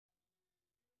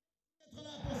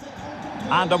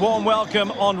And a warm welcome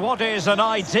on what is an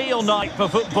ideal night for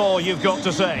football, you've got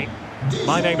to say.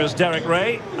 My name is Derek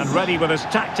Ray, and ready with his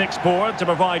tactics board to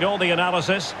provide all the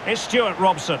analysis is Stuart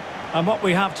Robson. And what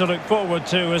we have to look forward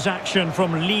to is action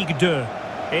from Ligue 2.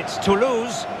 It's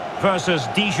Toulouse versus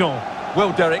Dijon.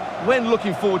 Well, Derek, when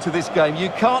looking forward to this game,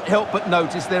 you can't help but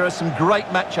notice there are some great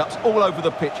matchups all over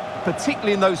the pitch,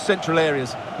 particularly in those central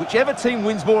areas. Whichever team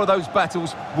wins more of those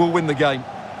battles will win the game.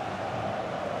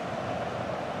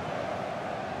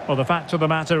 Well, the fact of the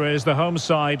matter is the home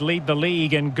side lead the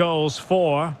league in goals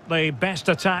for, the best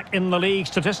attack in the league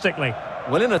statistically.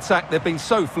 Well, in attack, they've been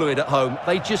so fluid at home.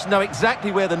 They just know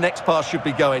exactly where the next pass should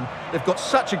be going. They've got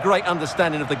such a great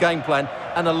understanding of the game plan,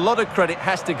 and a lot of credit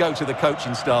has to go to the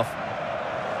coaching staff.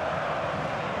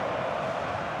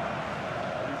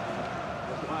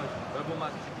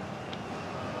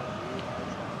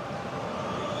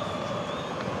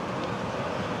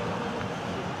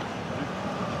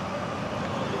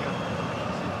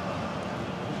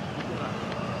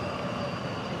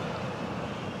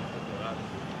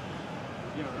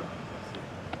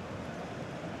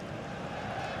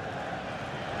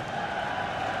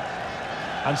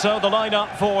 And so the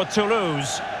lineup for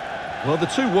Toulouse. Well, the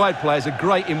two wide players are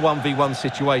great in 1v1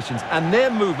 situations, and their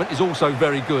movement is also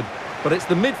very good. But it's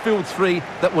the midfield three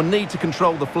that will need to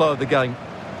control the flow of the game.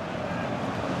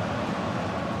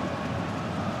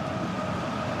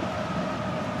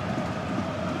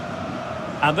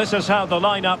 And this is how the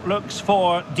lineup looks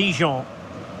for Dijon.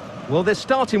 Well, they're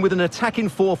starting with an attacking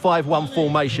 4-5-1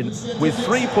 formation with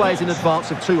three players in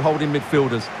advance of two holding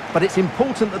midfielders. But it's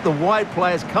important that the wide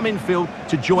players come in field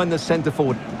to join the centre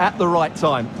forward at the right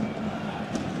time.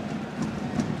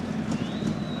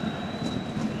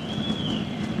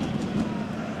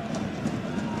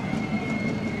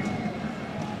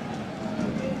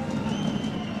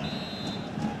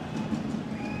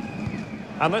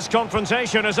 And this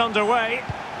confrontation is underway.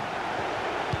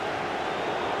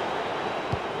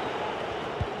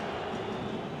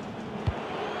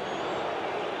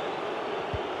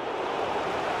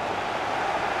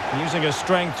 Using his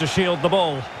strength to shield the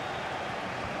ball.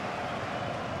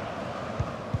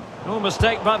 No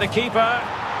mistake by the keeper.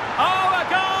 Oh, a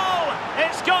goal!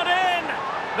 It's gone in!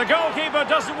 The goalkeeper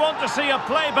doesn't want to see a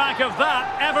playback of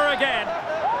that ever again.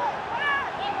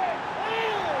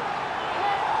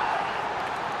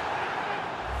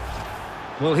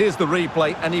 Well, here's the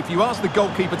replay, and if you ask the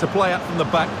goalkeeper to play out from the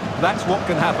back, that's what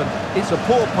can happen. It's a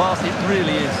poor pass, it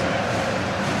really is.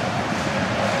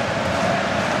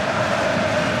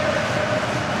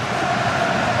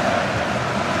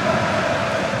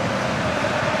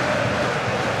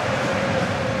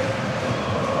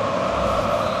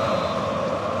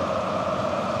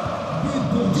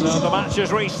 So the match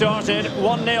has restarted,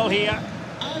 1-0 here.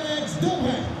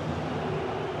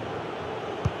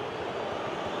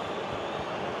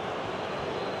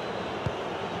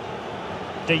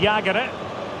 De Jager.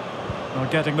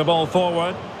 Not getting the ball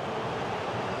forward.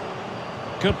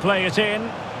 Could play it in.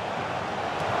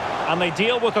 And they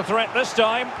deal with the threat this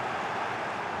time.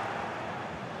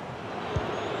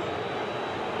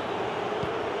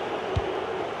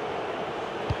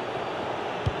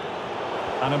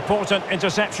 An important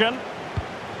interception.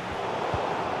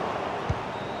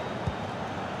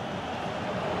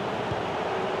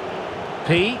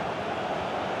 P.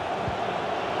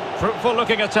 Fruitful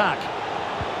looking attack.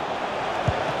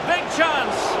 Big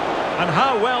chance! And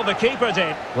how well the keeper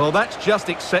did. Well, that's just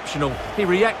exceptional. He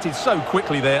reacted so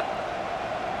quickly there.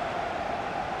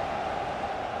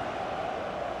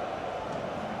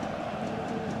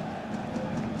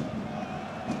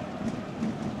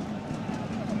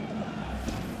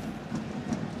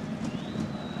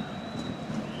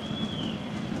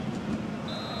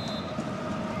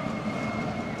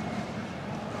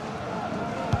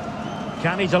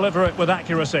 Can he deliver it with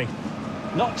accuracy?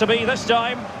 Not to be this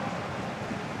time.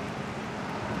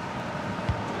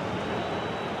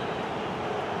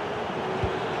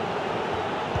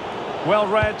 Well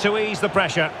read to ease the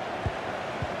pressure.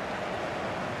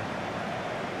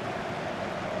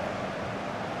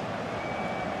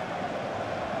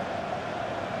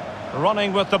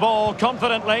 Running with the ball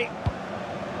confidently.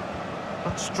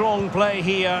 But strong play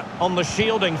here on the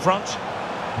shielding front.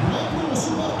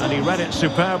 And he read it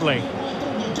superbly.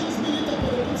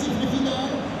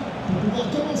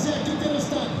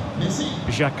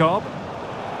 Jacob.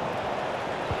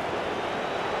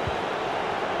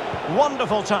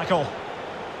 Wonderful tackle.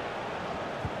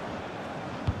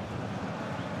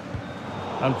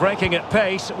 And breaking at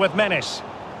pace with menace.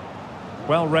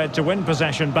 Well read to win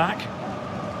possession back.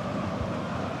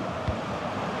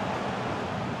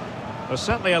 They're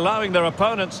certainly allowing their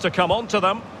opponents to come onto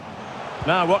them.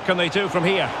 Now what can they do from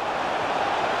here?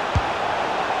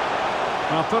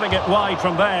 Well, putting it wide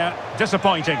from there,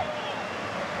 disappointing.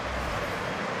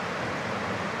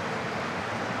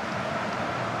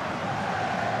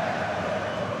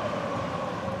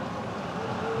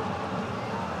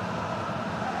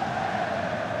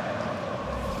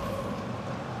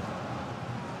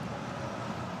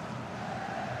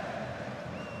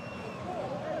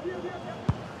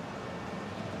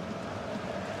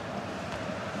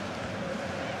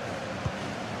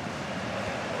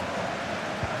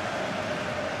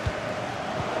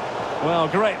 Well,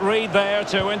 great read there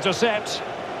to intercept.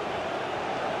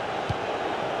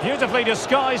 Beautifully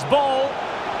disguised ball.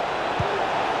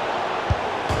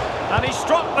 And he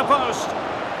struck the post.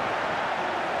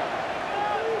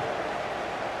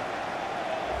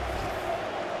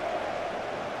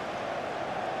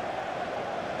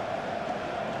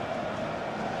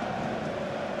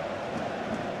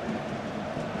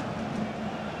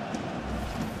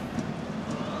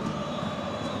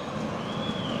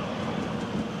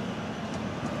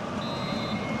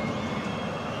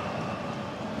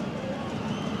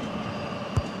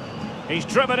 He's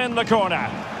driven in the corner.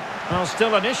 Well,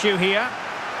 still an issue here.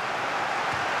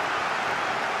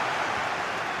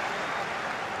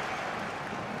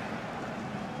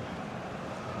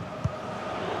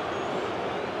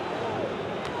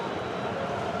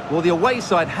 Well, the away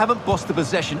side haven't bossed the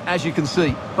possession, as you can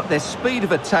see, but their speed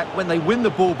of attack when they win the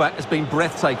ball back has been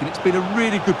breathtaking. It's been a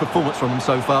really good performance from them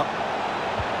so far.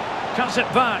 Cuts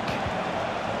it back.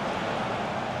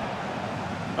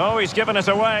 Oh, he's given it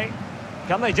away.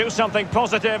 Can they do something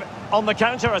positive on the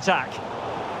counter-attack?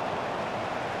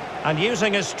 And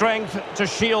using his strength to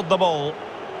shield the ball.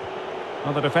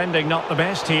 Well, the defending not the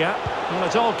best here. Well,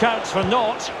 it all counts for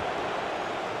naught.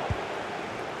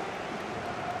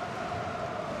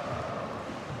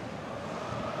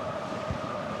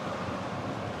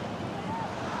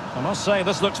 I must say,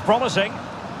 this looks promising.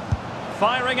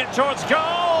 Firing it towards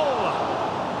goal!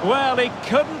 Well, he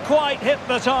couldn't quite hit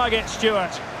the target,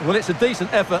 Stuart. Well, it's a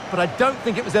decent effort, but I don't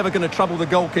think it was ever going to trouble the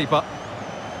goalkeeper.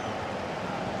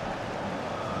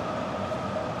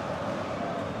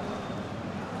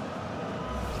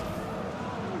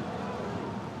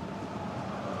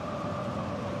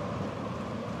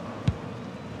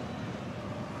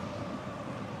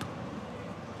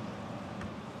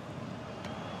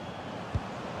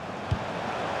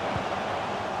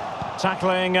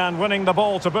 Tackling and winning the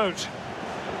ball to boot.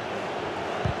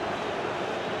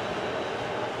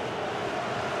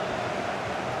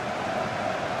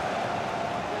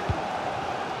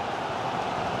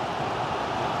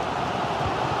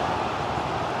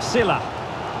 Silla.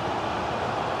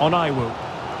 Onaiwu.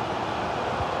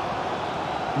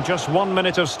 Just 1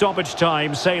 minute of stoppage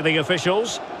time, say the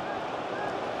officials.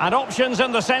 And options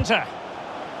in the centre.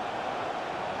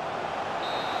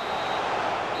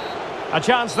 A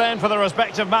chance then for the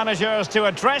respective managers to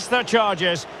address their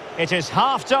charges. It is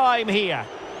half-time here.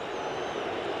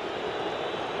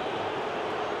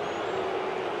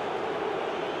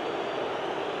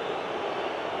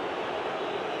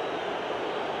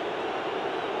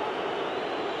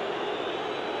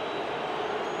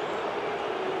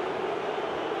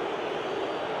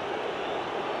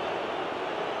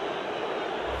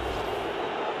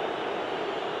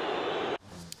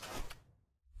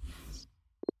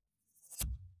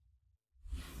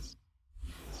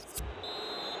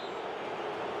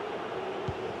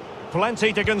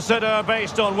 Plenty to consider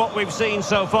based on what we've seen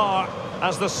so far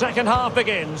as the second half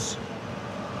begins.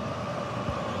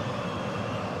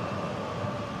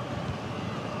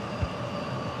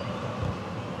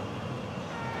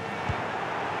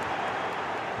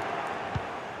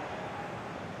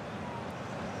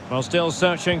 Well, still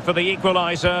searching for the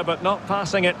equaliser, but not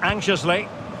passing it anxiously.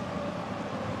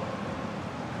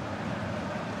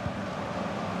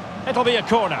 It'll be a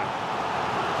corner.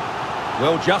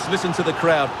 Well, just listen to the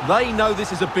crowd. They know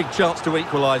this is a big chance to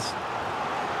equalise.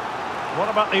 What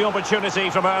about the opportunity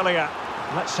from earlier?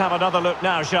 Let's have another look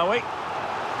now, shall we?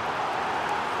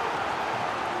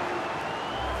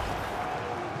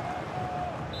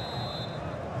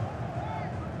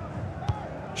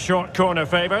 Short corner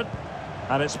favoured.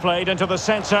 And it's played into the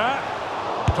centre.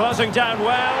 Closing down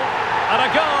well. And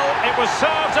a goal. It was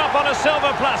served up on a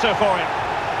silver platter for him.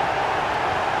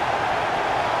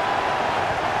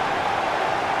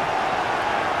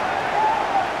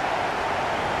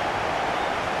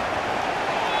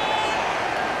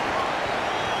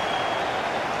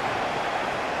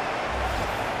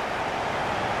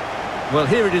 Well,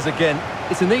 here it is again.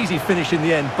 It's an easy finish in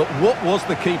the end, but what was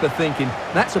the keeper thinking?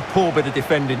 That's a poor bit of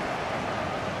defending.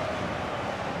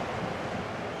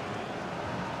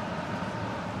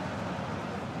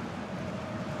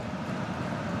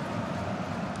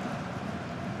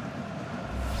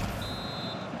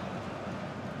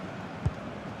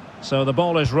 So the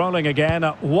ball is rolling again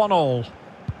at 1-1.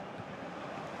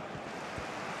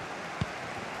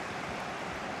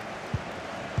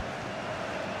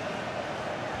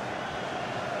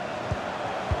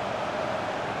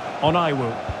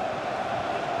 Onaiwu.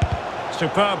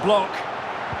 Superb block.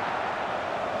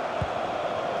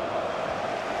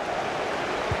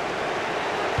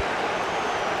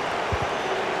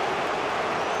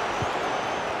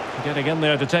 Getting in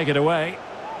there to take it away.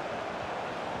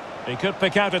 He could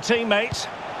pick out a teammate.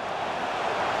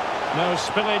 No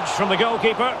spillage from the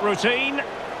goalkeeper. Routine.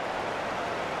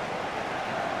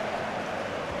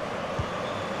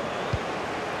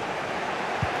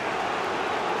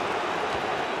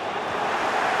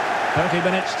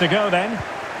 Minutes to go then.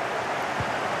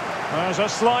 There's a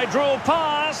slide rule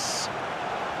pass.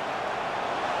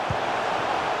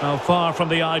 Well, far from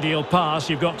the ideal pass,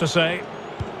 you've got to say.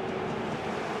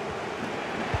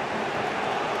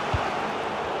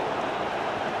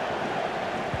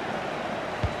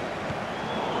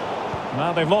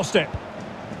 Now they've lost it.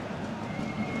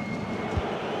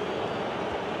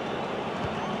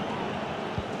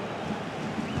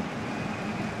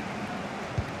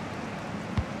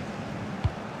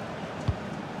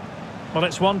 Well,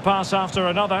 it's one pass after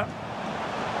another.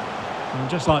 And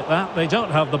just like that, they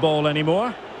don't have the ball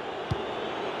anymore.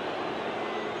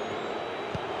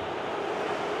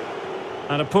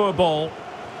 And a poor ball.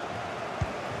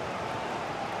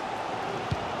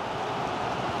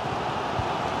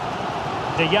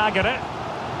 De Jager.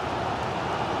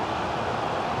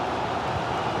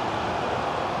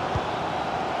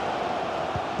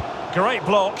 Great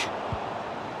block.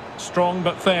 Strong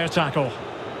but fair tackle.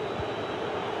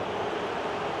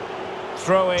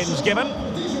 Throw-ins given.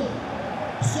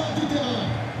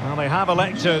 Well, they have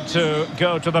elected to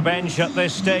go to the bench at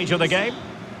this stage of the game.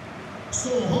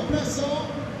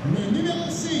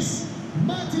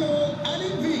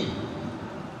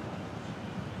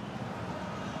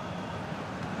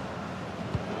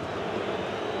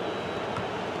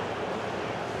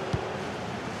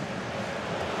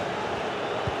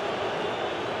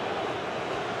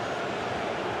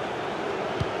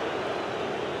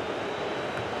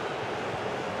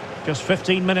 Just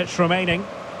 15 minutes remaining.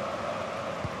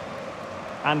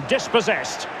 And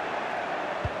dispossessed.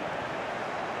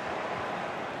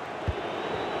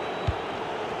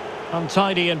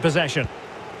 Untidy in possession.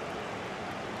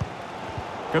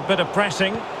 Good bit of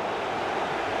pressing.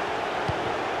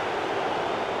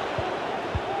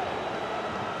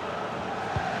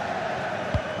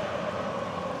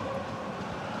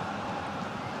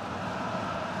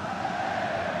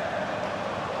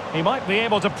 He might be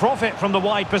able to profit from the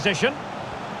wide position.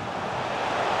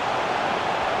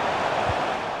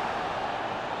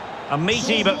 A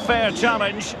meaty but fair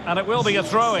challenge, and it will be a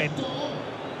throw-in.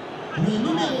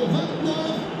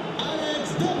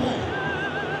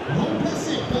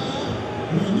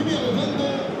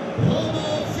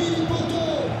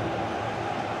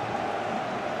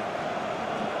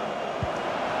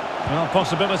 Well,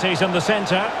 possibilities in the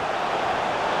centre.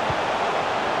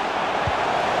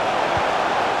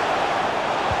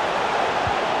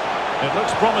 It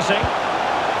looks promising.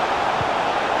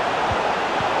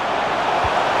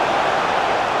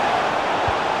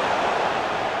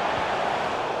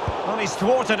 Well, he's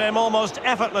thwarted him almost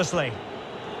effortlessly.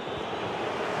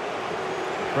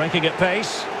 Breaking at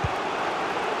pace.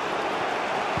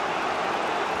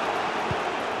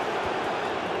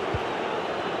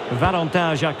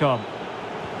 Valentin Jacob.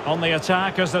 On the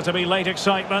attack as there to be late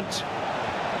excitement.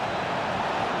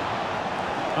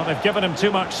 Well, they've given him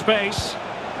too much space.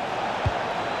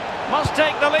 Must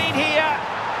take the lead here,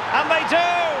 and they do!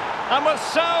 And with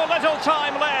so little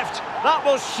time left, that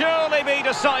will surely be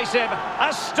decisive.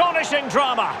 Astonishing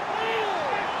drama.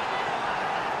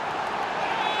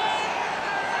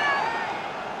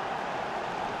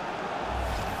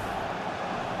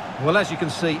 Well, as you can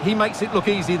see, he makes it look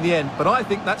easy in the end, but I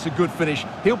think that's a good finish.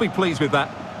 He'll be pleased with that.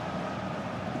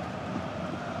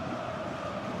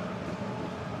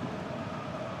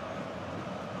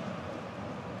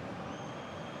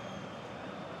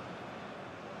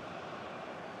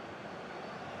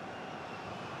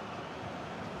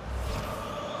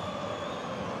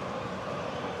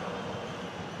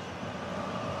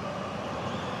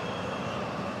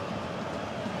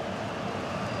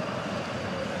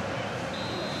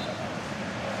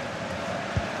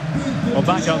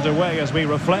 Well, back underway as we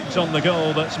reflect on the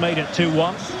goal that's made it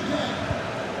 2-1.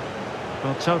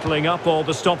 Well, totalling up all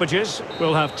the stoppages,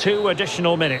 we'll have 2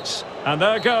 additional minutes. And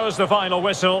there goes the final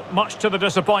whistle, much to the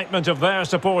disappointment of their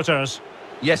supporters.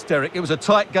 Yes, Derek, it was a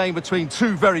tight game between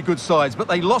 2 very good sides, but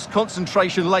they lost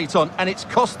concentration late on, and it's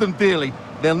cost them dearly.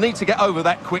 They'll need to get over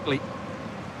that quickly.